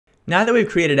Now that we've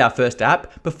created our first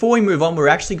app, before we move on, we're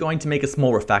actually going to make a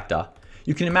small refactor.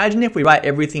 You can imagine if we write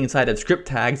everything inside of script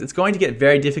tags, it's going to get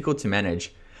very difficult to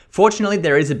manage. Fortunately,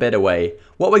 there is a better way.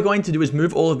 What we're going to do is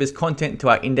move all of this content to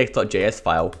our index.js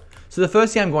file. So the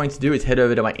first thing I'm going to do is head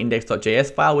over to my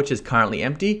index.js file, which is currently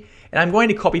empty, and I'm going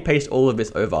to copy paste all of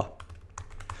this over.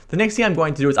 The next thing I'm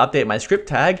going to do is update my script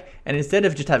tag, and instead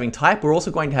of just having type, we're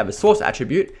also going to have a source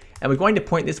attribute, and we're going to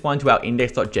point this one to our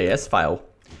index.js file.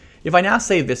 If I now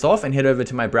save this off and head over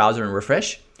to my browser and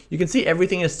refresh, you can see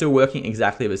everything is still working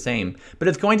exactly the same, but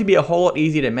it's going to be a whole lot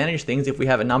easier to manage things if we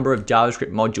have a number of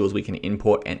JavaScript modules we can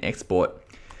import and export.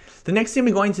 The next thing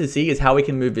we're going to see is how we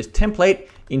can move this template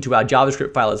into our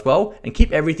JavaScript file as well and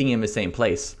keep everything in the same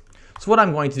place. So what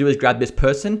I'm going to do is grab this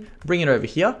person, bring it over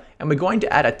here, and we're going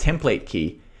to add a template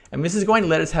key. And this is going to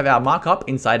let us have our markup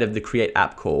inside of the create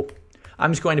app call.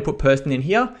 I'm just going to put person in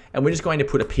here, and we're just going to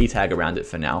put a p tag around it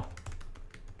for now.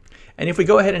 And if we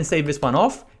go ahead and save this one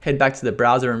off, head back to the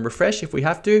browser and refresh if we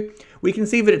have to, we can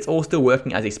see that it's all still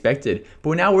working as expected,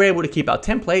 but now we're able to keep our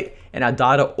template and our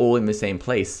data all in the same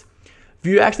place.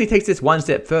 Vue actually takes this one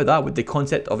step further with the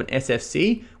concept of an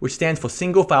SFC, which stands for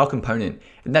single file component.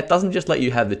 And that doesn't just let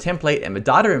you have the template and the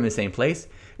data in the same place,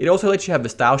 it also lets you have the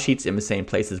style sheets in the same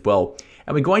place as well.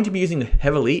 And we're going to be using it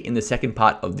heavily in the second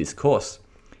part of this course.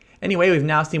 Anyway, we've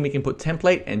now seen we can put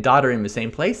template and data in the same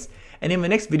place. And in the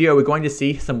next video, we're going to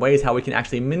see some ways how we can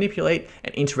actually manipulate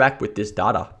and interact with this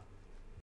data.